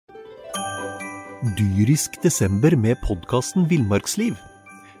Dyrisk desember med podcasten Villmarksliv.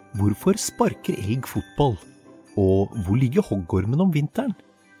 Hvorfor sparker elg fotball? Og hvor ligger hoggormen om vinteren?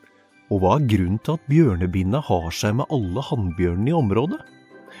 Og hva er grunnen til at bjørnebinna har seg med alle hannbjørnene i området?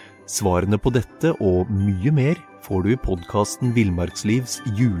 Svarene på dette og mye mer får du i podcasten Villmarkslivs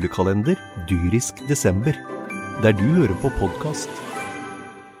julekalender Dyrisk desember, der du hører på podcast.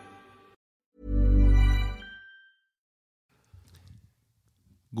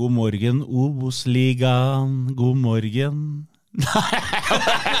 God morgen, Obos-ligaen. God morgen.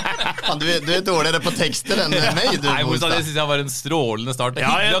 Du är dåligare på texter än mig. Nei, Mostad, det synes jeg var en strålende start. Det er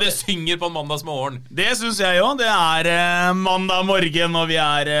hyggelig at du synger på en mandagsmorgen. Det synes jeg jo. Det er mandag morgen, og vi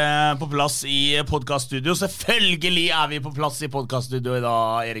er på plass i podcaststudio. Selvfølgelig er vi på plass i podcaststudio i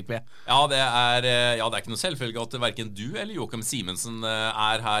dag, Erik P. Ja, det er ikke noe selvfølge at hverken du eller Joachim Simensen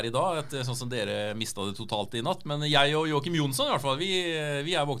er her i dag, sånn som dere mistet det totalt i natt. Men jeg og Joachim Jonsson i hvert fall,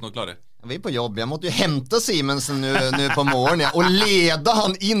 vi er våkne og klare. Vi är på jobb. Jag måste ju hämta Simensen nu på morgonen och leda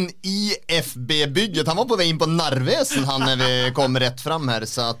han in i FB-bygget. Han var på väg in på Narvesen han när vi kom rätt fram här.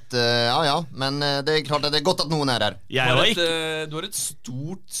 Så att, ja. Men det är klart att det är gott att någon är där. Du har ett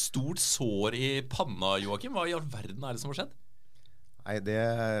stort sår i panna, Joachim. Hva i all verden er det som har skjedd? Nei, det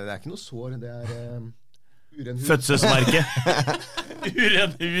er ikke noe sår. Det er uren hud. Fødselsmerke.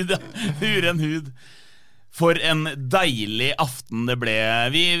 Uren hud. For en deilig aften det ble.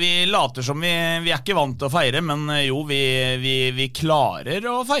 Vi later som vi er ikke vant til å feire, men jo, vi klarer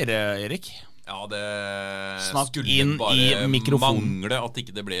å feire, Erik. Ja, det Snakk skulle inn bare i mikrofonen. mangle at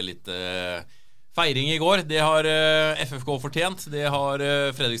ikke det ble litt feiring i går. Det har FFK fortjent, det har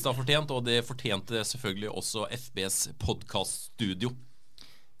Fredrikstad fortjent, og det fortjente selvfølgelig også FBs podcaststudio.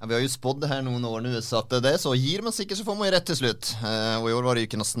 Ja, vi har ju spådd det här någon år nu, så att det är så. Ger man sikkert så får man ju rätt till slut. Och i år var det ju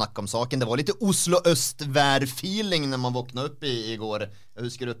inte något snack om saken. Det var lite Oslo-Öst-vär-feeling när man vaknade upp igår. Jag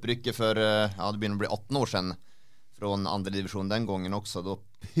huskar upprycket för, det började bli 18 år sedan. Från andra division den gången också. Då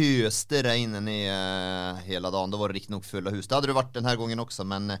pöste regnen i hela dagen. Då var det riktigt nog fulla hus. Det hade det varit den här gången också,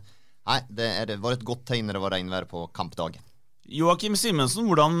 men nej, det var ett gott tegn när det var regnvær på kampdag. Joachim Simensen,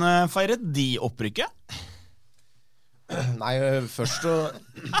 hvordan feiret de opprykket? Nei, først så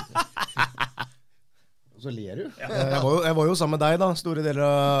ler du. Jeg var jo sammen med deg da, store deler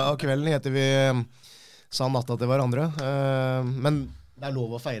av kvelden heter vi sa natta til hverandre. Men det er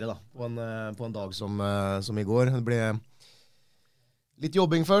lov å feire da, på en dag som i går. Det ble litt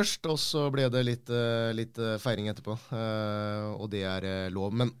jobbing først, og så ble det litt feiring etterpå. Og det er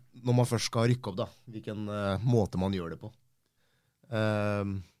lov. Men når man først skal rykke opp da, hvilken måte man gjør det på.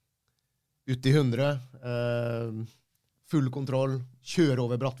 Ut i 100, full kontroll, kjøre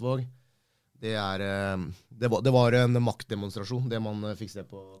over Brattvåg. Det var en maktdemonstrasjon, det man fikk se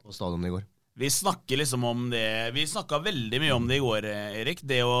på stadion i går. Vi snakker liksom om det. Vi snakket veldig mye om det i går, Erik.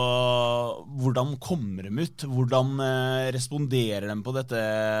 Det hvordan kommer de ut? Hvordan responderer de på dette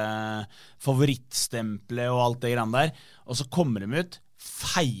favorittstempelet og alt det grann der? Og så kommer de ut,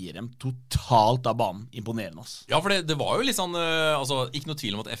 feirer dem totalt av banen. Imponerende oss. Ja, for det var jo litt sånn, ikke noe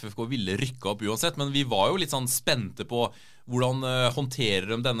tvil om at FFK ville rykke opp uansett, men vi var jo litt sånn spente på hvordan håndterer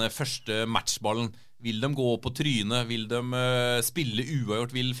de denne første matchballen. Vil de gå på trynet? Vil de spille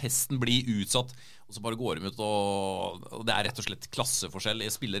uavgjort? Vil festen bli utsatt? Og så bare går de ut, og det er rett og slett klasseforskjell.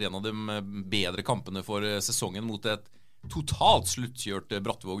 Jeg spiller en av de bedre kampene for sesongen mot et totalt sluttkjørt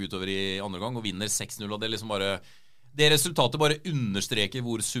Brattvåg utover i andre gang, og vinner 6-0, og det er liksom bare... Det resultatet bare understreker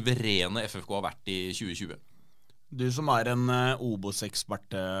hvor suverene FFK har vært i 2020. Du som er en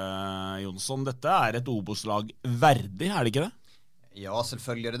Obos-ekspert, Jonsson, dette er et Obos-lag verdig, er det ikke det? Ja,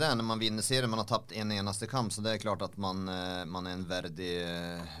 selvfølgelig er det det. Når man vinner serien, man har tapt en eneste kamp, så det er klart at man er en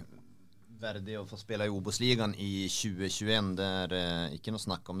verdig å få spille i Obos-ligaen i 2021. Det er ikke noe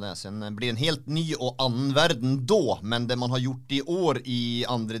snakk om det. Sen blir det en helt ny og annen verden da, men det man har gjort i år i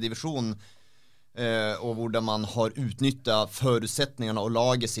andre divisjon, och hvordan man har utnyttat förutsättningarna och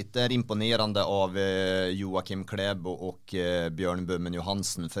laget sitt är imponerande av Joakim Klæbo och Bjørn Bømmen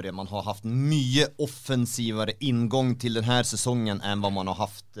Johansen, för man har haft mycket offensivare ingång till den här säsongen än vad man har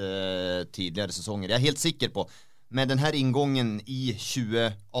haft tidigare säsonger. Jag är helt sikker på med den här ingången i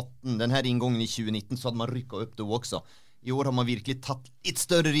 2018, den här ingången i 2019 så hade man rykkat upp då också. I år har man virkelig tatt ett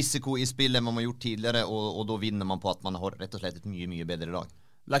större risiko i spillet än vad man gjort tidigare, och då vinner man på att man har rett og slett ett mycket bedre lag.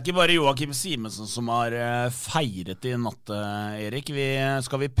 Det er ikke bare Joachim Simensen som har feiret i natt, Erik.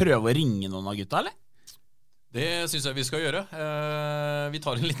 Skal vi prøve å ringe noen av gutta, eller? Det synes jeg vi skal gjøre. Vi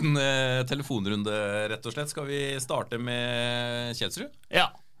tar en liten telefonrunde, rett og slett. Skal vi starte med Kjelsrud? Ja.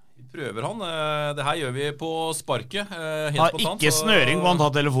 Vi prøver han. Det her gjør vi på sparket. Har ikke snøring på han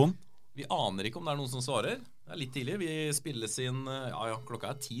tar telefonen. Vi aner ikke om det er noen som svarer. Det litt tidlig. Vi spilles inn klokka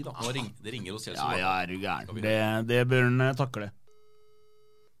 10 da. Nå det ringer hos Chelsea. Ja, er du gæren. Det bør han takle.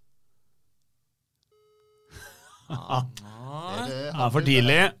 Det for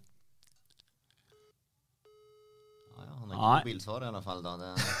tidlig. Han ikke på bilsvar I alle fall da.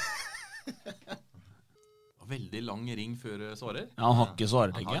 Det veldig lang ring før svarer. Ja, han har ikke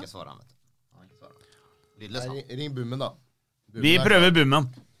svaret, Han ikke? har ikke svaret, vet du. Lydløs han. Ring Bummen da. Vi prøver Bummen.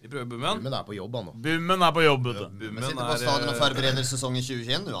 Bummen på jobb han nå. Bummen på jobb, vet du. Men sitter på stadion og forbereder sesongen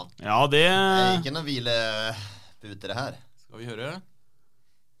 2021 nu, han. Ja, det Det ikke noe hvilepute det her. Skal vi høre?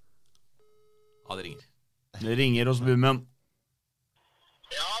 Ja, det ringer. Det ringer hos Bummen.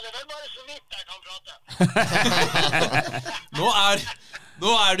 Ja, det vel bare så vidt jeg kan prate. Nå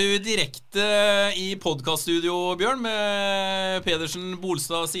du direkte I podcaststudio, Bjørn, med Pedersen,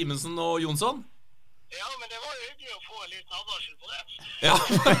 Bolstad, Simensen og Jonsson. Ja, men det var jo hyggelig å få en liten advarsel på det. Ja.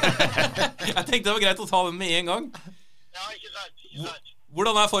 Jeg tenkte det var greit å ta den med en gang. Ja, ikke sant.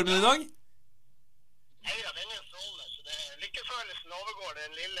 Hvordan formen I dag? Nei da, den strålende, så lykkefølelsen overgår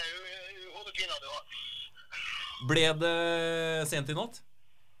den lille hodepina du har. Ble det sent I natt?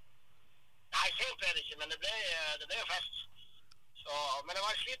 Nei, sent ble det ikke, men det ble jo fest. Så, men det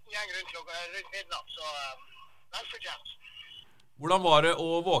var en sliten gjeng rundt midnatt, så velfortjent. Hvordan var det å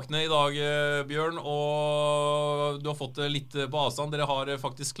våkne I dag, Bjørn, og du har fått det litt på avstand? Dere har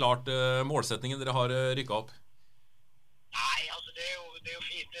faktisk klart målsetningen, dere har rykket opp. Nei, altså det er jo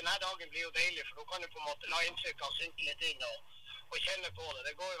fint. Denne dagen blir jo deilig, for nå kan du på en måte la inntrykk av synke litt inn og kjenne på det.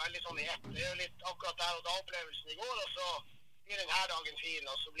 Det går jo veldig sånn I ett. Det er jo litt akkurat der og da opplevelsen I går, og så blir denne dagen fin,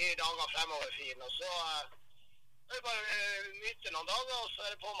 og så blir dagen fremover fin, og så er det bare nytte noen dager, og så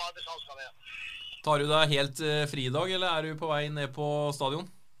det på med arbeidshanskene igjen. Tar du deg helt fri I dag, eller du på vei ned på stadion?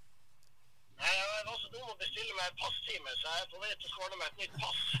 Nei, jeg var så dum å bestille meg et passtime, så jeg på vei til å skåle med et nytt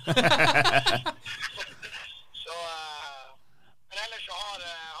pass. Så, men ellers så har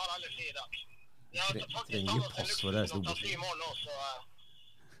alle fri I dag. Jeg har faktisk tatt oss en luksus å ta fri I morgen nå, så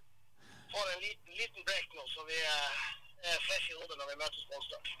får en liten break nå, så vi fresh I hodet når vi møtes på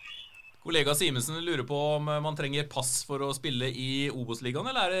onsdag. Kollega Simensen lurer på om man trenger pass for å spille I Obos-ligaen,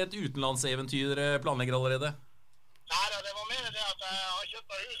 eller det et utenlandseventyr dere planlegger allerede? Nei, det var mer det at jeg har kjøpt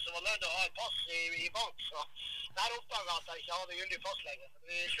meg hus og var nødt til å ha et pass I bank, så der oppdaget jeg at jeg ikke hadde gyldig pass lenger.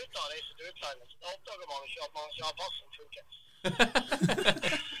 Vi sluttet å reise til utlandet, så da oppdager man ikke at man ikke har pass som funker.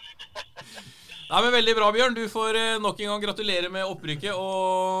 Nei, men veldig bra, Bjørn. Du får nok en gang gratulere med opprykket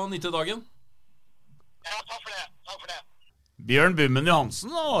og nytte dagen. Ja, takk for det. Takk for det. Bjørn Bummen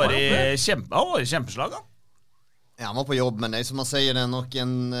Johansen var I kjempeslag, han. Ja, han var på jobb, men det som man säger, det nog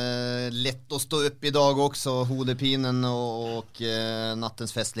en lätt att stå upp idag också. Hodepinen och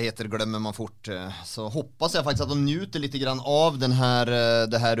nattens festligheter glömmer man fort. Så hoppas jag faktiskt att de njuter lite grann av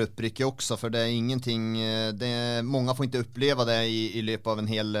det här upprycket också, för det är ingenting, många får inte uppleva det I löpet av en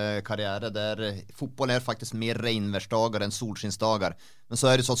hel karriär. Där fotboll är faktiskt mer regnvärsdagar än solskinsdagar. Men så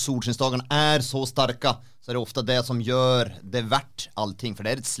är det så att solskinsdagarna är så starka, så är det ofta det som gör det värt allting, för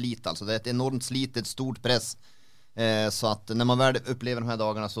det är ett slit alltså. Det är ett enormt slit, ett stort press. Så att när man väl upplever de här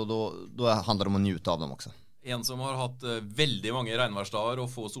dagarna, så då handlar det om att njuta av dem också. En som har hatt veldig mange regnværsdager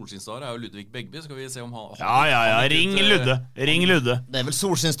og få solskinsdager jo Ludvig Begby. Skal vi se om han Ja, ring Ludde. Det är väl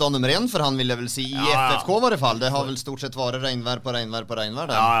solskinsdag nummer 1 för han vill jag väl se I FFK I varje fall. Det har väl stort sett varit regnvär på regnvär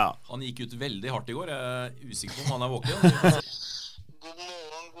där. Ja. Han gikk ut veldig hardt I går. Jeg usikker på om han våken. God morgen.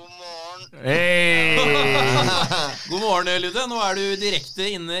 Hei! God morgen, Ludde. Nå du direkte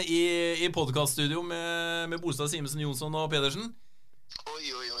inne I podcaststudio med Bolstad, Simensen, Jonsson og Pedersen.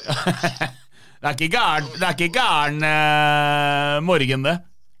 Oi. Det er ikke gæren morgen, det.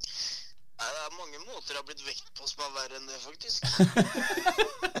 Nei, det mange måter jeg har blitt vekt på som verre enn det, faktisk.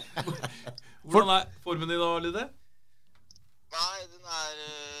 Hvordan formen din da, Ludde? Nei, den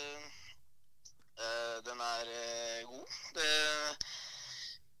god.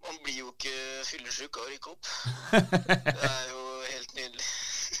 Man blir jo ikke fyllesyk av å rykke opp. Det jo helt nydelig.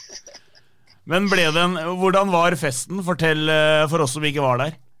 Men hvordan var festen? Fortell for oss som ikke var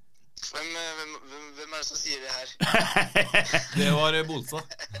der. Hvem det som sier det her? Det var Bolstad.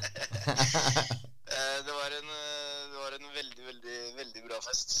 Det var en veldig bra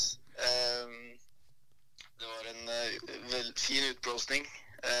fest. Det var en fin utblåsning,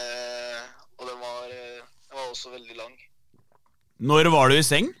 og den var også veldig lang. Når var du I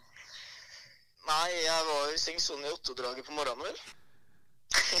seng? Nei, jeg var I seng sånn I 8-draget på morgenen, vel.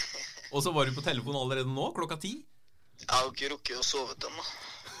 Og så var du på telefon allerede nå, klokka 10? Jeg har jo ikke rukket å sove den da.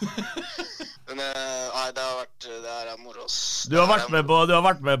 Men nei, det har moro. Du har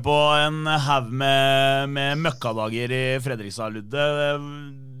vært med på en haug med møkkadager I Fredrikstad, Ludde.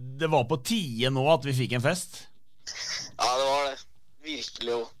 Det var på tide nå at vi fikk en fest. Ja, det var det.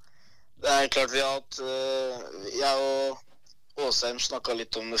 Virkelig jo. Det klart vi har hatt jeg og Åsheim snakket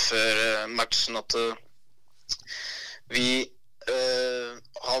litt om det før matchen, at vi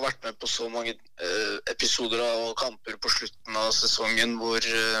har vært med på så mange episoder og kamper på slutten av sesongen hvor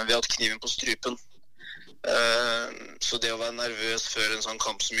vi har hatt kniven på strupen. Så det å være nervøs før en sånn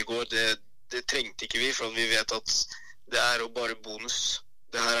kamp som i går, det trengte ikke vi, for vi vet at det jo bare bonus.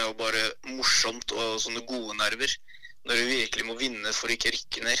 Det her jo bare morsomt og sånne gode nerver. Når du virkelig må vinne for ikke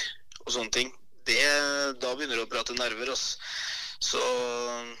rykke ned og sånne ting, da begynner du å prate nerver, altså. Så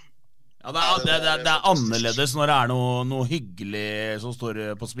ja, det annerledes når det noe hyggelig som står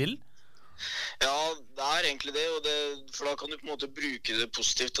på spill. Ja, det egentlig det, for da kan du på en måte bruke det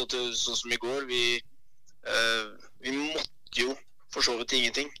positivt. At sånn som i går, vi måtte jo for så vidt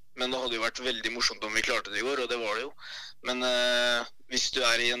ingenting, men det hadde jo vært veldig morsomt om vi klarte det i går, og det var det jo. Men hvis du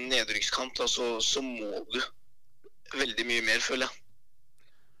i en nedrykkskamp, da, så må du veldig mye mer, føler jeg.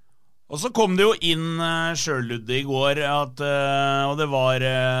 Og så kom det jo inn selv, Ludde, i går, og det var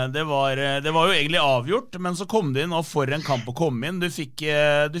jo egentlig avgjort, men så kom det inn og for en kamp å komme inn. Du fikk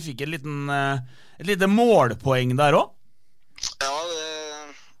et lite målpoeng der også? Ja,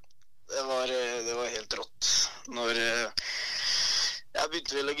 det var helt rått. Når jeg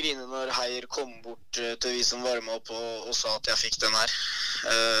begynte vel å grine når Heier kom bort til vi som var med opp og sa at jeg fikk den her.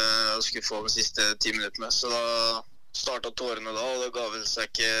 Og skulle få de siste 10 minuttene. Så da startet tårene da, og det ga vel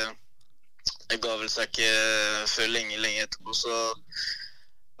seg ikke før lenge etterpå. Så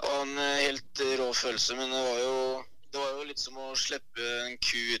det var en helt rå følelse, men det var jo litt som å slippe en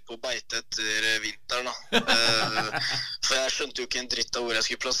ku ut på beite etter vinteren da. For jeg skjønte jo ikke en dritt av hvor jeg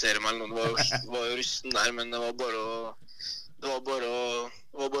skulle plassere meg eller noe. Det var jo rusten der, men det var bare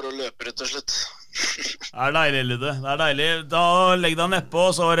å løpe, rett og slett. Det deilig, Ludde. Det deilig. Da legg deg nedpå,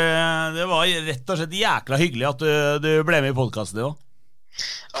 så det var rett og slett jækla hyggelig at du ble med i podcasten din også.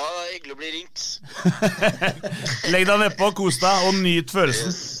 Ja, det hyggelig å bli ringt. Legg deg nedpå, kos deg og nyt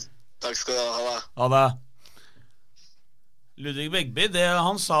følelsen. Yes. Takk skal du ha. Ha det. Ludvig Begby,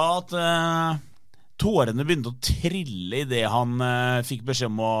 han sa at tårene begynte å trille i det han fikk beskjed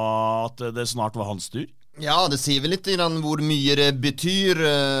om at det snart var hans tur. Ja, det sier vel litt grann hvor mye det betyr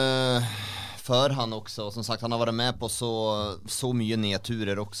för han också. Och som sagt, han har varit med på så mycket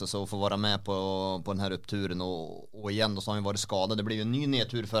nedturer också, så att få vara med på den här uppturen och igen då så har han varit skadad. Det blir ju en ny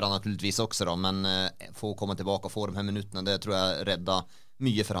nedtur för han naturligtvis också då, men få komma tillbaka och få de här minuterna, det tror jag räddar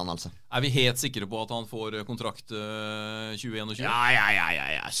mye for han altså. Vi helt sikre på at han får kontrakt 2021?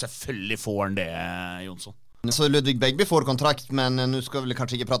 Ja, selvfølgelig får han det, Jonsson. Så Ludvig Begby får kontrakt, men nu ska vi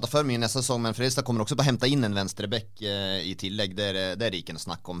kanske inte prata för mycket nästa säsong, men Fredrikstad kommer också på hämta in en vänsterback i tillägg. Det är inte en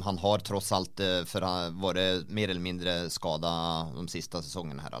snack om. Han har trots allt varit mer eller mindre skada de sista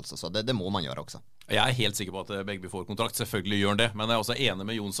säsongerna här alltså, så det må man göra också. Jeg helt sikker på at Begby får kontrakt. Selvfølgelig gjør han det. Men jeg er også enig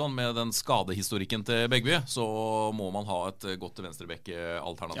med Jonsson. Med den skadehistorikken til Begby, så må man ha et godt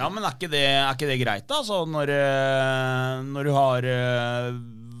venstrebekk-alternativ. Ja, men er ikke det greit da? Så når du har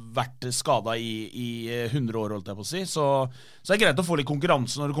vært skadet i 100 år, holdt jeg på å si, så er det greit å få litt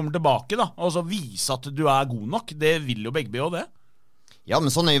konkurranse når du kommer tilbake da. Og så vise at du er god nok. Det vil jo Begby også det. Ja,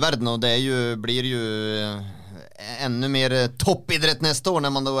 men sånn ju verden, og det blir ju ännu mer toppidrett nästa år när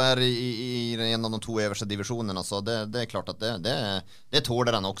man då är i en av de 2 översta divisionerna, så det är klart att det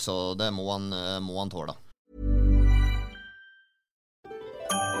tåler han också, det må han tåla.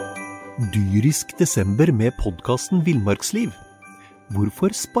 Dyrisk desember med podcasten Villmarksliv. Hvorfor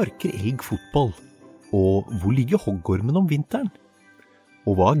sparker elg fotball? Og hvor ligger hoggormen om vinteren?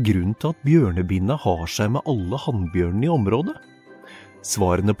 Og hva grunnen til at bjørnebinna har seg med alle hannbjørnene i området?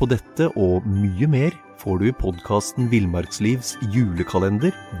 Svarene på dette og mye mer får du i podcasten Villmarkslivs julekalender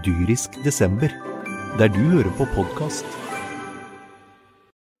Dyrisk desember, der du hører på podcast.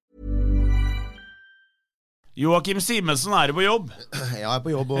 Joakim Simensen, du på jobb? Jeg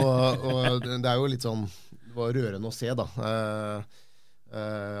på jobb, og det jo litt sånn, det var rørende å se da,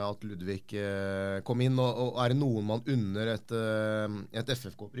 at Ludvig kom inn, og det noen man unner et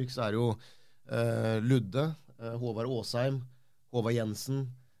FFK-opprykk, så det jo Ludde, Håvard Åsheim, Håvard Jensen,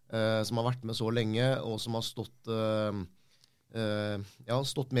 som har vært med så lenge, og som har stått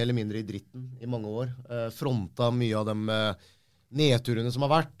mer eller mindre i dritten i mange år. Fronta mye av de nedturene som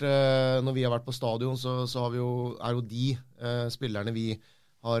har vært. Når vi har vært på stadion, så har vi jo de spillerne vi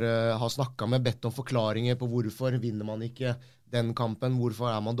har snakket med, bedt om forklaringer på hvorfor vinner man ikke den kampen,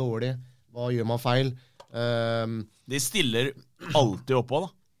 hvorfor man dårlig, hva gjør man feil. De stiller alltid oppå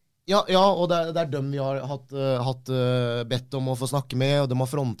da. Ja, og det dem vi har hatt bedt om å få snakke med, og de har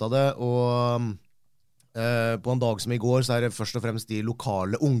frontet det, og på en dag som i går, så det først og fremst de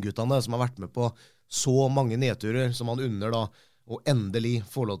lokale ungguttene som har vært med på så mange nedturer som han unner da, og endelig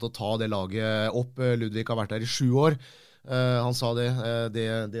få lov til å ta det laget opp. Ludvig har vært der i 7 år. Han sa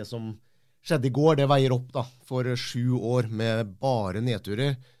det som skjedde i går, det veier opp da, for 7 år med bare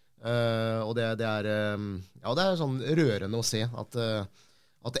nedturer. Og det er sånn rørende å se at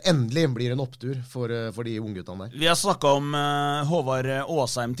det endelig blir en opptur for de unguttene der. Vi har snakket om Håvard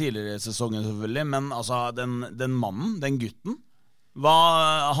Åsheim tidligere i sesongen selvfølgelig, men altså den mannen, den gutten,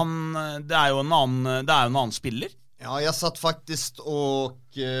 det er jo en annen spiller. Ja, jag satt faktiskt och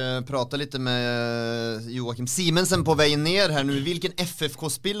pratade lite med Joakim Simensen på väg ner här nu. Vilken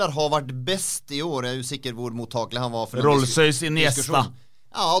FFK-spelare har varit bäst i år? Jag är ju säker hvor mottaglig han var för Rolls-Royce Iniesta.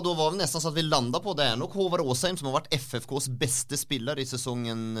 Ja, då var det nästan så att vi landade på det. Och Håvard Åsheim som har varit FFKs bästa spelare i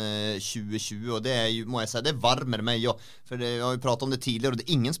säsongen 2020. Och det är ju, må jag säga, det varmer mig. Ja. För jag har ju pratat om det tidigare och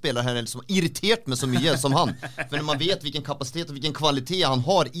det är ingen spelare här som har irriterat mig så mycket som han. För när man vet vilken kapacitet och vilken kvalitet han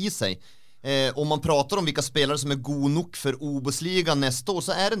har i sig. Om man pratar om vilka spelare som är god nog för Obosliga nästa år,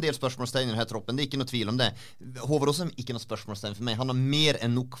 så är det en del spørsmålstegn i den här troppen. Det är inte något tvil om det. Håvard Åsheim är inte något spørsmålstegn för mig. Han har mer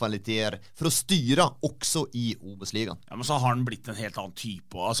än nog kvaliteter för att styra också i Obosligan. Ja, men så har han blitt en helt annen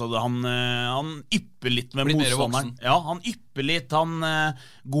type. Altså, han ypper litt med motstanderen. Ja, han ypper litt. Han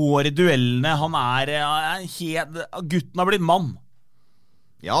går i duellene. Han gutten har blitt mann.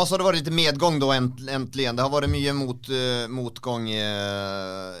 Ja, så har det varit lite medgång då äntligen. Det har varit mycket motgång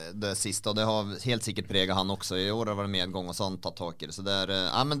det sista. Det har helt sikkert preget han också. I år har det varit medgång och sånt tatt tak i det. Så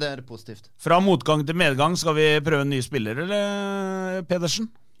det ja, men det är positivt. Fra motgang til medgang, skal vi prøve en ny spiller, eller Pedersen?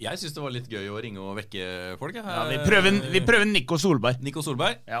 Jeg synes det var litt gøy å ringe og vekke folk. Ja, vi prøver Nico Solberg. Nico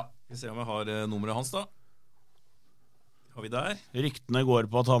Solberg? Ja. Vi ser om jeg har nummeret hans da. Har vi der? Ryktene går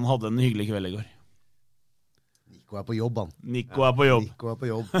på at han hadde en hyggelig kveld i går. Nico er på jobb, han. Nico er på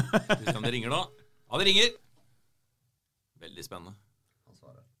jobb. Vi ser om det ringer da. Ja, det ringer. Veldig spennende.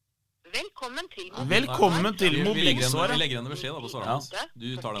 Velkommen til mobilsvaret. Vi legger henne beskjed da på svaret hans. Du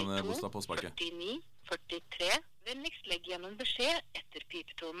tar denne Bosta på sparket. 49-43. Vennligst legg igjen en beskjed etter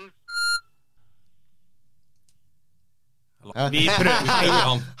pipetonen. Vi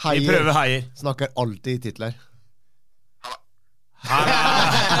prøver heier. Snakker alltid i titler.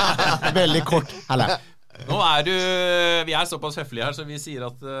 Veldig kort. Halla. Nå vi såpass høflige her, så vi sier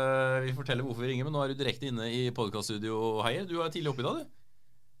at vi forteller hvorfor vi ringer, men nå du direkte inne i podcaststudio, Heier. Du tidlig oppe i dag, du?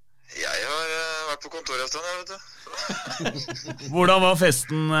 Jeg har vært på kontoret en stund, vet du. Hvordan var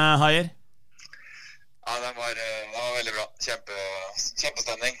festen, Heier? Ja, den var veldig bra.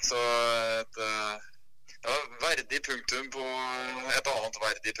 Kjempestemning. Så det var verdig punktum på et annet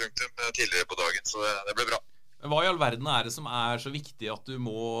verdig punktum tidligere på dagen, så det ble bra. Hva i all verden det som så viktig at du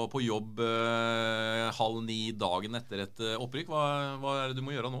må på jobb 8:30 dagen etter et opprykk? Hva det du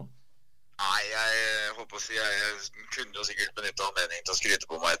må gjøre nå? Nei, jeg håper å si jeg kunne jo sikkert benytte anledningen til å skryte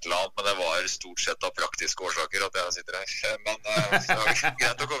på meg et eller annet, men det var stort sett av praktiske årsaker at jeg sitter her. Men det var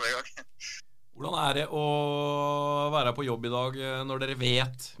greit å komme i gang. Hvordan det å være på jobb i dag når dere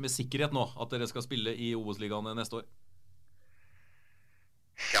vet med sikkerhet nå at dere skal spille i Obosligaen neste år?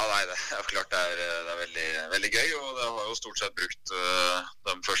 Ja, nei, det klart det er veldig, veldig gøy, og det har jo stort sett brukt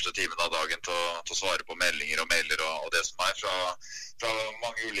de første timene av dagen til å svare på meldinger og mailer og det som fra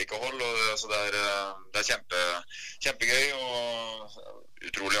mange ulike hold, og så det er kjempegøy og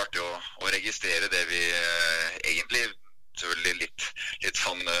utrolig artig å registrere det vi egentlig selvfølgelig litt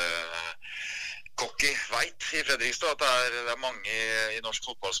sånn cocky vet i Fredrikstad, at det er mange i norsk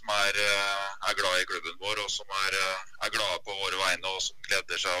fotball som er glad i klubben vår, og som er glade på våre vegne, og som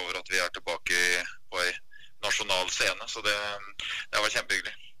gleder seg over at vi tilbake på en nasjonal scene, så det var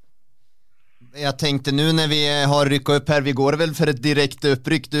kjempehyggelig. Jag tänkte nu när vi har rykkat upp här, vi går väl för ett direkt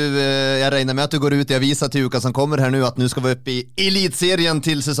uppryck. Jag räknar med att du går ut, jag visar till Uka som kommer här nu att nu ska vi upp i elitserien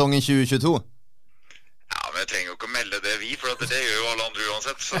till säsongen 2022. Ja, men jeg trenger jo ikke å melde det vi, for det gjør jo alle andre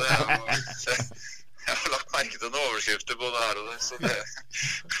uansett, så jeg har lagt merke til noen overskrifter både her og der, så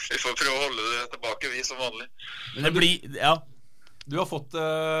vi får prøve å holde det tilbake, vi som vanlig. Men det blir, ja. Du har fått,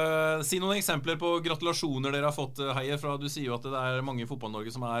 si noen eksempler på gratulasjoner dere har fått, Heier, fra du sier jo at det mange i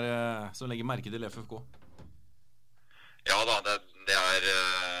fotball-Norge som legger merke til FFK. Ja da, det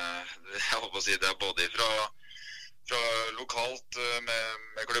jeg håper å si, det både fra lokalt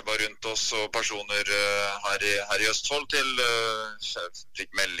med klubber rundt oss og personer her i Østfold til jeg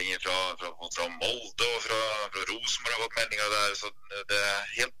fikk meldinger fra Molde og fra Rosenborg har fått meldinger der, så det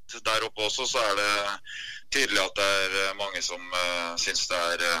helt der oppe også så det tydelig at det mange som synes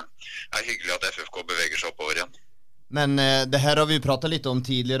det hyggelig at FFK beveger seg oppover igjen. Men det här har vi ju pratat lite om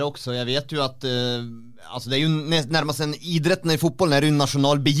tidigare också. Jag vet ju att alltså det är ju närmast en idrotten i fotboll när det är en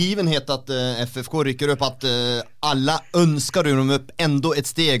national begivenhet att FFK rycker upp, att alla önskar ju dem upp ändå ett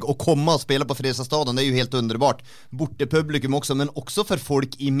steg och komma och spela på Fredrikstadstadion. Det är ju helt underbart. Bortepublikum också, men också för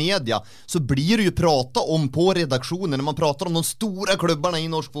folk i media så blir det ju prata om på redaktionen när man pratar om de stora klubbarna i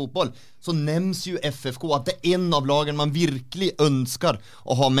norsk fotboll, så nämns ju FFK att det är en av lagen man virkelig önskar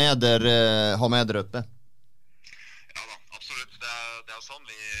att ha med där uppe. Ja da, absolutt. Det er sånn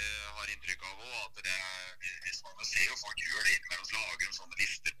vi har inntrykk av også, at hvis man ser jo folk gjør det innimellom, lager en sånne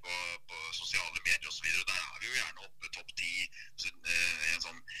lister på sosiale medier og så videre, der er vi jo gjerne oppe topp 10 en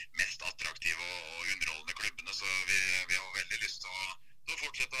sånn mest attraktive og underholdende klubbene, så vi har veldig lyst til å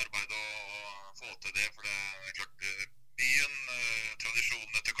fortsette arbeidet og få til det, for det er klart byen,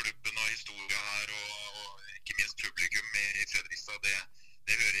 tradisjonene til klubben og historie her, og ikke minst publikum i Fredrikstad,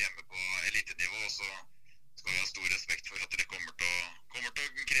 det hører hjemme på elitenivå, så skal vi ha stor respekt for at det kommer til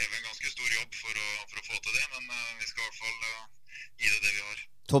å kreve en ganske stor jobb for å få til det, men vi skal I hvert fall gi det vi har.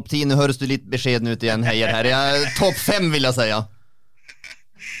 Topp 10, nu hörs du lite beskeden ut igen, Heier här. Topp 5 vill jag säga.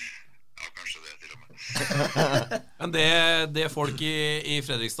 Ja, kanskje det til og med. Men det folk i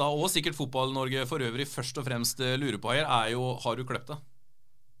Fredrikstad, og sikkert fotball-Norge for øvrig, først og fremst lurer på her, er jo, har du kløpt det?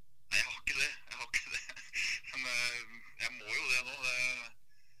 Nei, jeg har ikke det. Men jeg må jo det nå.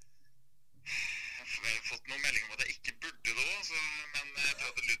 Jeg har fått noen meldinger om at jeg ikke burde det også, men etter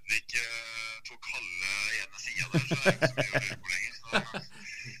at Ludvig tok halve ene siden der, så er det ikke så mye å lure på lenger. Så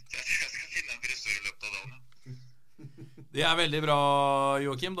jeg tror jeg skal finne en frisør I løpet av dagen. Det er veldig bra,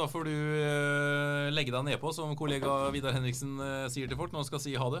 Joakim. Da får du legge deg ned på, som kollega Vidar Henriksen sier til folk når han skal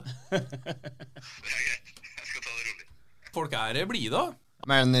si ha det. Det greit. Jeg skal ta det rolig. Folk er blide da.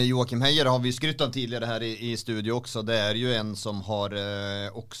 Men Joakim Heier har vi skrytt av tidigare här i studio också. Det är ju en som har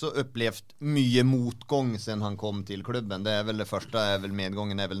också upplevt mycket motgång sen han kom till klubben. Det är väl det första, är väl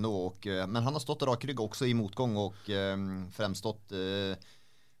medgången är väl nå, men han har stått rakrygg också i motgång och framstått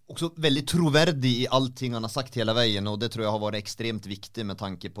också väldigt trovärdig I allting han har sagt hela vägen, och det tror jag har varit extremt viktigt med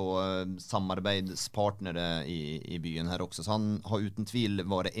tanke på samarbetspartnere i byen här också. Så han har utan tvivel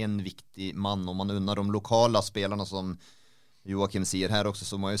varit en viktig man, om man unnar de lokala spelarna som Joakim sier her også,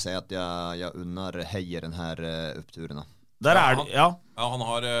 så må jeg jo si at jeg unner Heier den her uppturene. Der er det, ja. Ja, han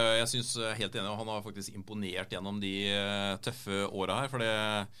har, jeg synes helt enig, han har faktisk imponert gjennom de tøffe årene her, for det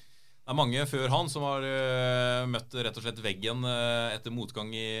er mange før han som har møtt rett og slett veggen etter motgang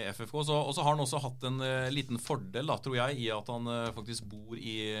I FFK, og så har han også hatt en liten fordel, da, tror jeg, I at han faktisk bor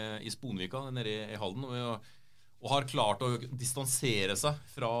I Sponvika, nede I Halden, og har klart å distansere seg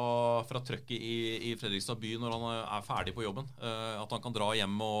fra trøkket I Fredrikstad by når han ferdig på jobben. At han kan dra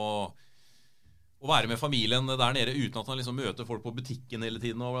hjem og være med familien der nede uten at han liksom møter folk på butikken hele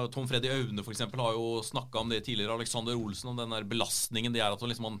tiden. Og Tom Freddy Aune for eksempel har jo snakket om det tidligere, Alexander Olsen, om den der belastningen det at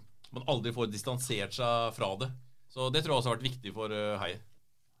liksom man aldri får distansert seg fra det. Så det tror jeg også har vært viktig for Heier.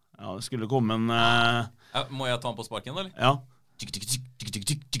 Ja, det skulle komme en... Må jeg ta han på sparken, eller? Ja.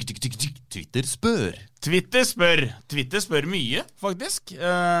 Twitter spør mye, faktisk.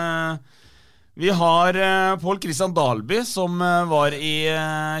 Vi har Pål Christian Dahlby, som var I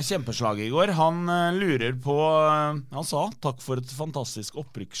kjempeslaget I går. Han lurer på... Han sa, takk for et fantastisk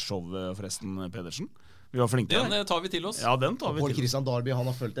opprykksshow, forresten, Pedersen. Vi var flinke. Den tar vi til oss. Ja, den tar vi til. Pål Christian Dahlby, han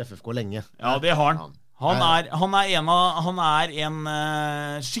har følt FFK lenge. Ja, det har han. Han er en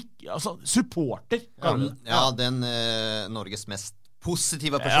supporter. Ja, den Norges mest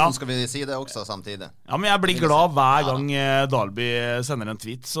positiva person, ska vi si det också samtidigt. Ja, men jeg blir glad hver gang Dahlby sender en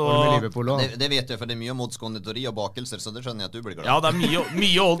tweet. Så det vet jeg, for det mye motskånderi og bakelser, så det skjønner jeg at du blir glad. Ja, det er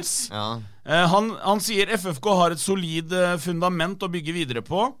mye odds. Ja. Han sier FFK har et solid fundament å bygge videre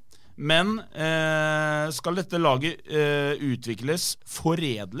på, men skal dette laget utvikles,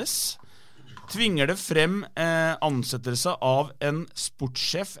 foredles? Tvinger det frem ansettelse av en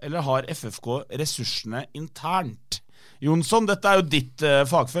sportssjef, eller har FFK ressursene internt? Jonsson, dette er jo ditt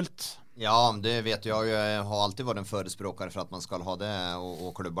fagfelt. Ja, det vet jag. Jag har alltid varit en förespråkare för att man ska ha det,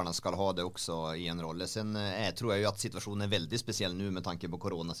 och klubbarna ska ha det också I en roll. Sen tror jag ju att situationen är väldigt speciell nu med tanke på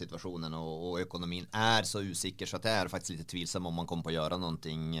coronasituationen, och ekonomin är så usikker, så att det är faktiskt lite tvilsamt om man kommer på att göra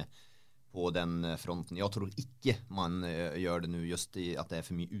någonting på den fronten. Jag tror inte man gör det nu, just I att det är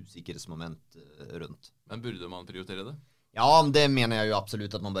för mycket usikkerhetsmoment runt. Men burde man prioritera det? Ja, det menar jag ju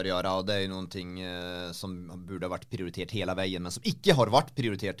absolut att man bör göra, och det är ju någonting som borde ha varit prioriterat hela vägen, men som inte har varit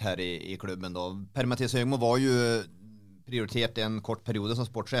prioriterat här I klubben då. Per-Mathias Högmo var ju prioriterat en kort period som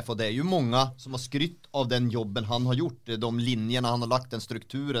sportchef, och det är ju många som har skrytt av den jobben han har gjort, de linjerna han har lagt, den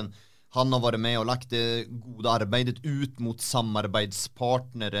strukturen han har varit med och lagt det goda arbetet ut mot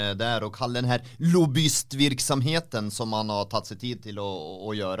samarbetspartnere där och kalla den här lobbyistvirksomheten som han har tagit sig tid till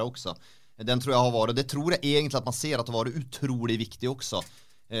att göra också. Den tror jag har varit, det tror jag egentligen att man ser att det har varit otroligt viktigt också.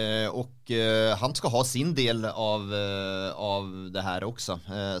 Och han ska ha sin del av det här också.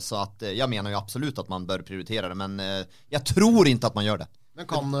 Så att jag menar ju absolut att man bör prioritera det, men jag tror inte att man gör det. Men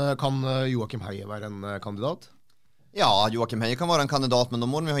kan Joakim Heier være en kandidat? Ja, Joakim Heier kan vara en kandidat, men då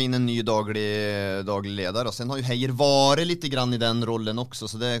måste vi ha in en ny daglig ledare. Och sen har ju Heier varit lite grann i den rollen också,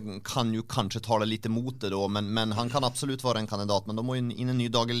 så det kan ju kanske tala lite mot det då. Men han kan absolut vara en kandidat, men då må ju in en ny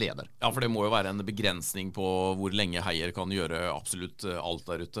daglig ledare. Ja, for det må jo være en begrensning på hvor lenge Heier kan gjøre absolutt alt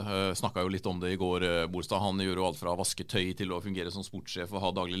der ute. Snakket jo litt om det i går, Bolstad. Han gjør jo alt fra å vaske tøy til å fungere som sportssjef og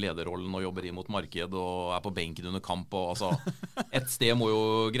ha daglig lederrollen og jobber inn mot marked og på benken under kamp. Og, altså, et sted må jo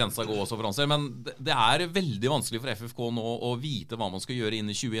grensa gå også for hans del, men det veldig vanskelig for FFK nå å vite hva man skal gjøre inn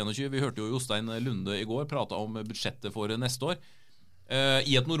i 2021. Vi hørte jo Jostein Lunde i går prate om budsjettet for neste år.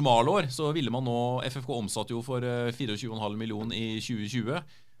 I et normalår så ville man nå, FFK omsatt jo for 24,5 millioner i 2020,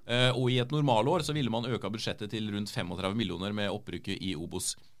 og i et normalår så ville man øka budsjettet til rundt 35 millioner med opprykket i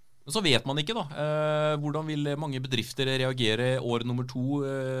Obos. Men så vet man ikke da, hvordan vil mange bedrifter reagere år nummer 2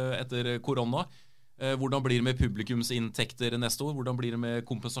 etter korona? Hvordan blir det med publikumsinntekter neste år? Hvordan blir det med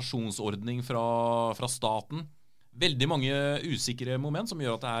kompensasjonsordning fra staten? Veldig mange usikre moment som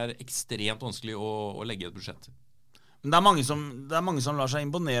gjør at det ekstremt vanskelig å legge et budsjett. Det er mange som lar seg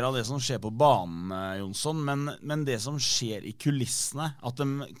imponere av det som skjer på banen, Jonsson, men det som skjer i kulissene, at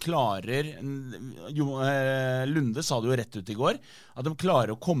de klarer, Lunde sa det jo rett ut i går, at de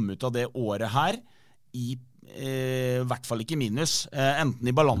klarer å komme ut av det året her i hvert fall ikke minus,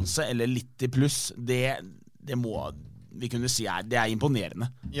 enten i balanse eller litt i pluss, det må vi kunne si det imponerende.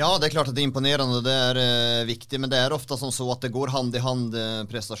 Ja, det klart att det imponerande, det viktigt, men det ofta som så att det går hand i hand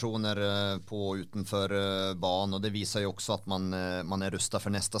prestationer på utanför banan, och det visar ju också att man rustad för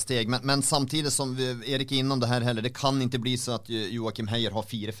nästa steg. Men samtidigt som Erik är innom det här heller, det kan inte bli så att Joakim Heier har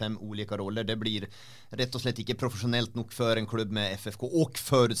 4-5 olika roller. Det blir rätt och slett inte professionellt nog för en klubb med FFK och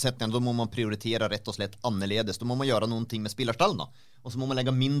förutsättningar. Då må man prioritera rätt och slett annorledes. Då må man göra någonting med spillerstallen, och så må man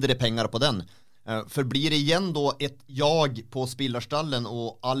lägga mindre pengar på den. För blir det igen då ett jag på spillerstallen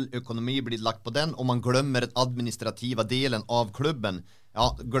och all ekonomi blir lagt på den, och man glömmer den administrativa delen av klubben,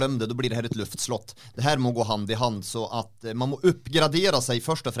 ja, glöm det, då blir det här ett luftslott. Det här må gå hand i hand, så att man må uppgradera sig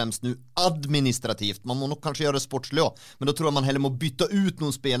först och främst nu administrativt. Man må nog kanske göra det sportsligt, men då tror jag man hellre må byta ut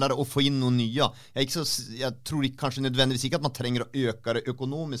någon spelare och få in någon nya. Jag tror kanske nödvändigtvis inte att man tränger att öka det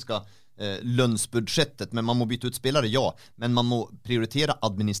ekonomiska lönsbudgetet, men man må byta ut spelare, ja, men man må prioritera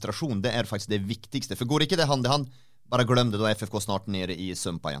administration. Det faktiskt det viktigaste, för går inte det hand i hand, bara glöm det, då FFK snart nere i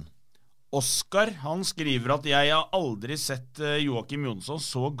sumpa igen. Oskar, han skriver at jeg har aldri sett Joakim Jonsson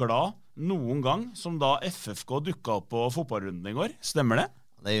så glad noen gang som da FFK dukket opp på fotballrunden i går. Stemmer det?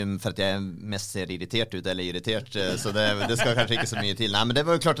 Det ju för att jag mest ser irriterat ut eller irriterat, så det ska kanske inte så mycket till. Nej, men det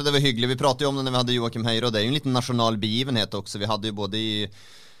var ju klart att det var hyggligt. Vi pratade ju om det när vi hade Joakim Heier, och det är ju en liten national begivenhet också. Vi hade ju både i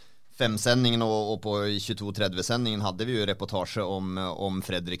 5-sändningen och på 22-30-sändningen hade vi ju reportage om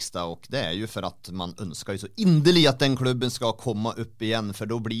Fredrikstad, och det är ju för att man önskar ju så innerligt att den klubben ska komma upp igen, för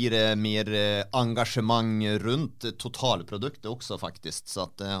då blir det mer engagemang runt totalproduktet också faktiskt, så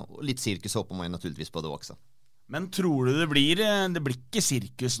att lite cirkus hoppas man ju naturligtvis på det också. Men tror du det blir ikke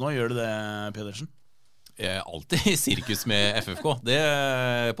cirkus nå, gjør det Pedersen? Alltid cirkus med FFK,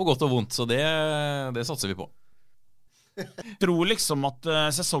 det på godt og vondt, så det satser vi på. Tror liksom at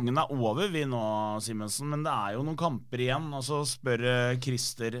sesongen over vi nå, Simensen, men det jo noen kamper igjen, og så spør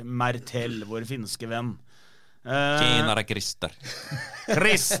Christer Mertell, vår finske venn. Tjenere Christer.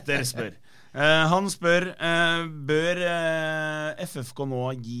 Christer spør. Han spør, bør FFK nå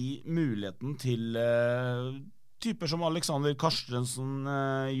gi muligheten til typer som Alexander Karstensen,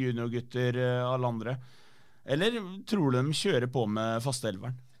 juniorgutter, alle andre? Eller tror du de kjører på med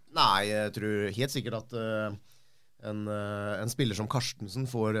fastelveren? Nei, jeg tror helt sikkert at en spiller som Karstensen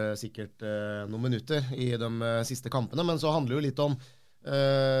får sikkert noen minutter i de siste kampene, men så handler det jo litt om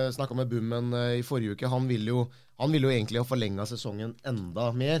snakket med Bummen i forrige uke, han vil jo egentlig ha forlenget sesongen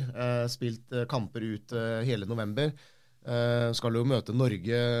enda mer, spilt kamper ut hele november, skal jo møte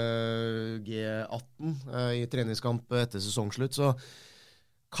Norge G18 i treningskamp etter sesongslutt, så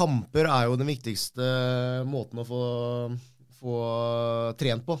kamper jo den viktigste måten å få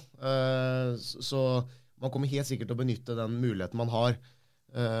trent på, så man kommer helt sikkert til å benytte den muligheten man har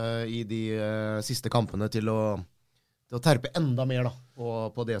i de siste kampene til å terpe enda mer da,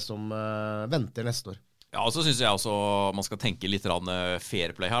 på det som venter neste år. Ja, og så synes jeg også man skal tenke litt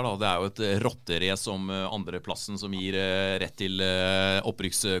fair play her da. Det jo et rotterace om andreplassen som gir rett til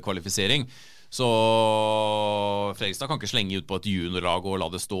opprykkskvalifisering. Så Fredrikstad kan ikke slenge ut på et juniorlag og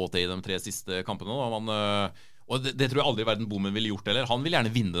la det stå til i de 3 siste kampene da. Og det tror jeg aldri verden Bommen ville gjort heller. Han vil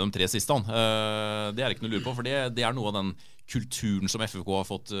gjerne vinne de 3 siste det det ikke noe lure på, for det noe av den kulturen som FFK har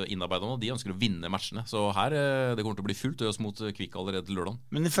fått innarbeidet nå. De ønsker å vinne matchene. Så her, det kommer til å bli fullt øs mot Kvik allerede til lørdag.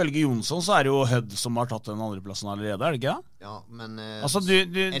 Men ifølge Jonsson så det jo Hødd som har tatt den andre plassen allerede, det ikke det? Ja, men altså,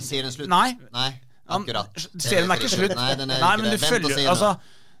 serien slutt? Nei, akkurat. Serien ikke slutt. Nei, den Nei, men ikke du følger, altså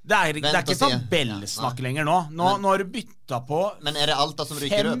det ikke tabellsnakk lenger nå. Nå har du bytta på men det Alta som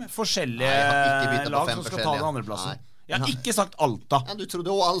rykker 5 forskjellige lag som skal ta den andre plassen. Jeg har ikke sagt Alta. Ja, du trodde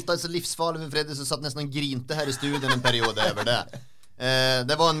også Alta så livsfarlig for Fredrik, så satt nesten og grinte her i studien en periode over det.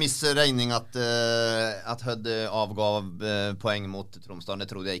 Det var en missregning at Hødd avgav poäng mot Tromsdalen. Det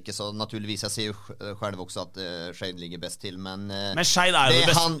trodde jeg ikke, så naturligvis jeg ser jo selv også at Skeid ligger best til, men Skeid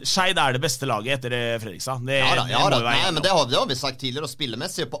det beste laget etter Fredrikstad. Nei, men det har vi sagt tidligere, og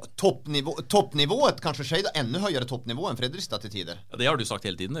spillemessig på toppnivået, kanskje Skeid ännu høyere toppnivå enn Fredrikstad til tider. Ja, det har du sagt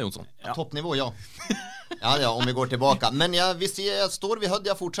hele tiden, Jonsson. Ja. Toppnivå, ja. Ja, om vi går tillbaka. Men hvis jeg står ved Hødd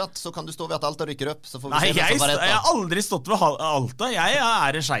fortsatt, så kan du stå ved at Alta rykker opp. Så får vi se hvem som var rett. Jeg har aldri stått ved Alta. Jeg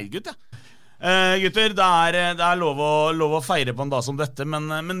en Skeid-gutt, gutter, det lov å feire på en dag som dette,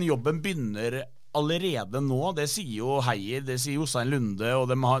 men jobben begynner allerede nå. Det sier jo Heier, det sier Jostein Lunde, og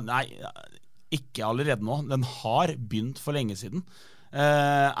de har, nei, ikke allerede nå. Den har begynt for lenge siden.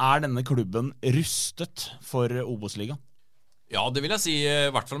 Denne klubben rustet for Obos-ligaen? Ja, det vil jeg si,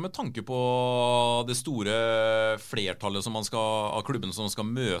 i hvert fall med tanke på det store flertallet av klubben som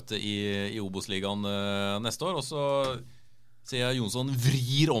skal møte i Obos-ligaen neste år. Og så ser jeg Jonsson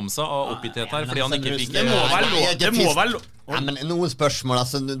vrir om seg av oppgitthet her, fordi han ikke fikk... Det må være lov. Ja, men noen spørsmål,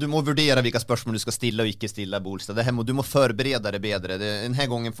 altså, du må vurdere hvilke spørsmål du skal stille og ikke stille, Bolstad. Du må forberede det bedre. Denne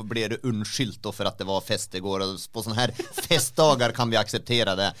gangen blir det unnskyldt for at det var fest i går, og på sånne her festdager kan vi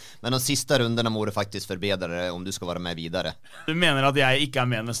akseptere det. Men de siste rundene må du faktisk forbedre det om du skal være med videre. Du mener at jeg ikke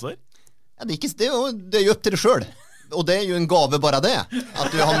med neste år? Ja, det jo opp til deg selv. Og det jo en gave bare det,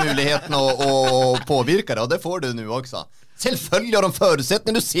 at du har muligheten å påvirke det, og det får du nå også. Selvfølgelig har de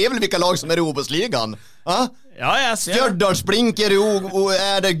forutsetninger. Du ser vel hvilke lag som i Obos-ligaen? Ja, jeg ser. Stjørdalsblink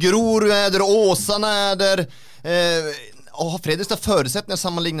det Grorud, det Åsane, Fredrikstad forutsetninger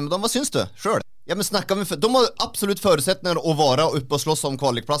sammenlignet med dem. Hva syns du selv? Ja, men de har absolutt forutsetninger å være oppe og slåss om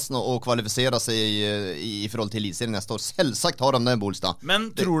kvalikplassen og kvalifisere seg i forhold til Eliteserien neste år. Selvsagt har de det, Bolstad. Men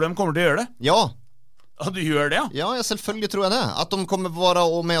tror de kommer til å gjøre det? Ja. Du gjør det, ja? Ja, selvfølgelig tror jeg det. At de kommer være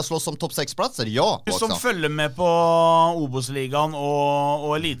med å slåss om topp 6-plasser, ja. Du som følger med på Obos-ligaen og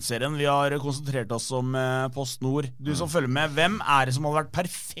Eliteserien, vi har konsentrert oss om Post Nord. Du som følger med, hvem det som hadde vært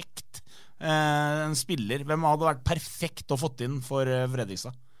perfekt en spiller? Hvem hadde vært perfekt å fått inn for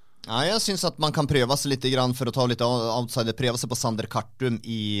Fredrikstad? Ja, jeg synes at man kan prøve seg litt grann for å ta litt outsider, prøve seg på Sander Kartum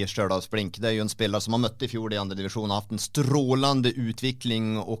i Stjørdalsblink. Det jo en spiller som har møtt i fjor i andre divisjon, har haft en strålende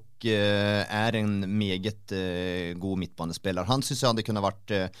utvikling og en meget god midtbanespiller. Han synes jeg hadde kunne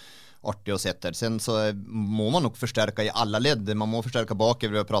vært artig å sette. Sen så må man nok forsterke i alle ledd. Man må forsterke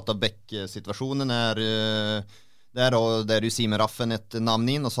bakover. Vi har pratet Beck-situasjonen der du Simen Raffen et navn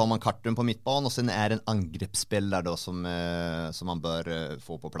inn, og så har man Kartum på midtbanen, og sen det en angrepsspiller da, som man bør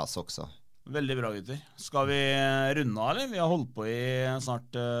få på plass også. Veldig bra, gutter. Skal vi runde av, eller? Vi har holdt på i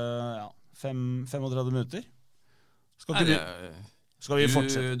snart 35 minutter. Skal vi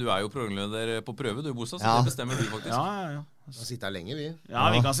fortsette? Du jo programleder på prøve, du, Bolstad, så ja. Det bestemmer du faktisk. Ja. Vi kan sitte her lenge, vi.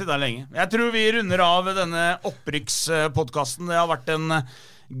 Ja, vi kan sitte her lenge. Jeg tror vi runder av denne opprykkspodcasten. Det har vært en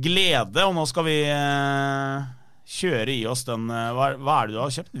glede, og nå skal vi kjøre i oss den. Hva det du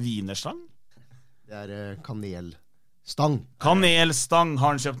har kjøpt? Wienerstang? Det kanelstang. Kanelstang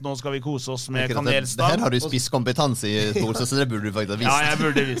har han kjøpt. Nå skal vi kose oss med kanelstang. Det her har du spisskompetanse i, Bolstad, så det burde du faktisk ha visst. Ja, jeg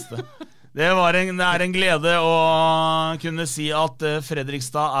burde visst det. Det en glede å kunne si at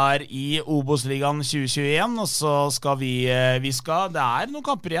Fredrikstad i Obos-ligaen 2021, og så skal vi skal, det noen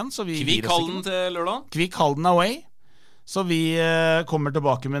kamper igjen, så vi Kvik Halden til lørdag. Kvik Halden away. Så vi kommer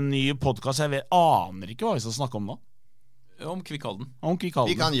tilbake med en ny podcast. Jeg aner ikke hva vi skal snakke om nå. Om Kvik Halden.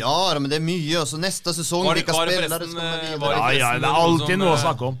 Vi kan gjøre, men det mye. Så neste sesong var det alltid noe å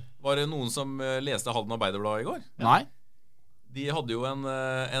snakke om. Var det noen som leste Halden Arbeiderblad i går? Nei. De hadde jo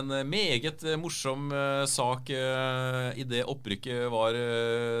en meget morsom sak i det opprykket var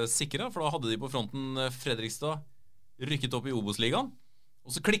sikret, for da hadde de på fronten Fredrikstad rykket opp i Obos-ligaen.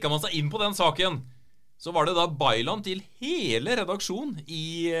 Og så klikket man seg inn på den saken. Så var det da Bailand til hele redaksjonen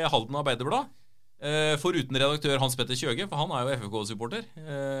i Halden Arbeiderblad, foruten redaktør Hans Petter Kjøge, for han jo FFK-supporter,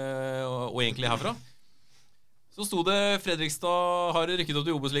 og egentlig herfra. så sto det Fredrikstad har rykket opp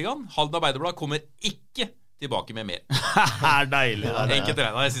til Obos-ligaen. Halden Arbeiderblad kommer ikke tilbake med mer. Deilig. Enkelt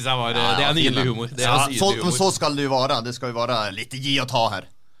rett. Det synes jeg var det er nydelig humor. Men så skal det jo være. Det skal jo være litt gi og ta her.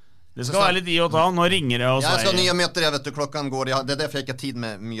 Det skal være litt i å ta. Nå ringer det og jeg skal nye møter, jeg vet du, klokken går. Det er derfor jeg ikke har tid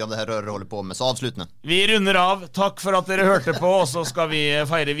med mye av det her røret holder på med. Så avsluttende. Vi runder av. Takk for at dere hørte på, og så skal vi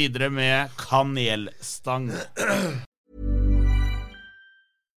feire videre med kanelstang.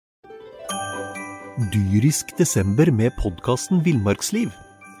 Dyrisk desember med podcasten Villmarksliv.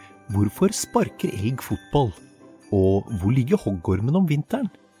 Hvorfor sparker elg fotball? Og hvor ligger hoggormen om vinteren?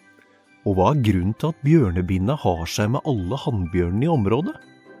 Og hva er grunnen til at bjørnebinna har seg med alle hannbjørnene i området?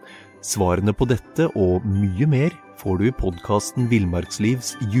 Svarene på dette og mye mer får du i podcasten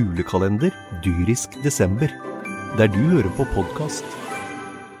Villmarkslivs julekalender Dyrisk desember, der du hører på podcast.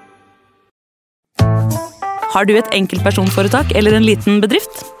 Har du et enkeltpersonforetak eller en liten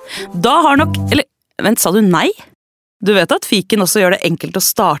bedrift? Da har nok... Eller, vent, sa du nei? Du vet at Fiken også gjør det enkelt å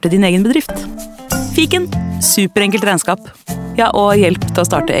starte din egen bedrift. Fiken, superenkelt regnskap. Ja, og hjelp til å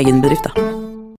starte egen bedrift, da.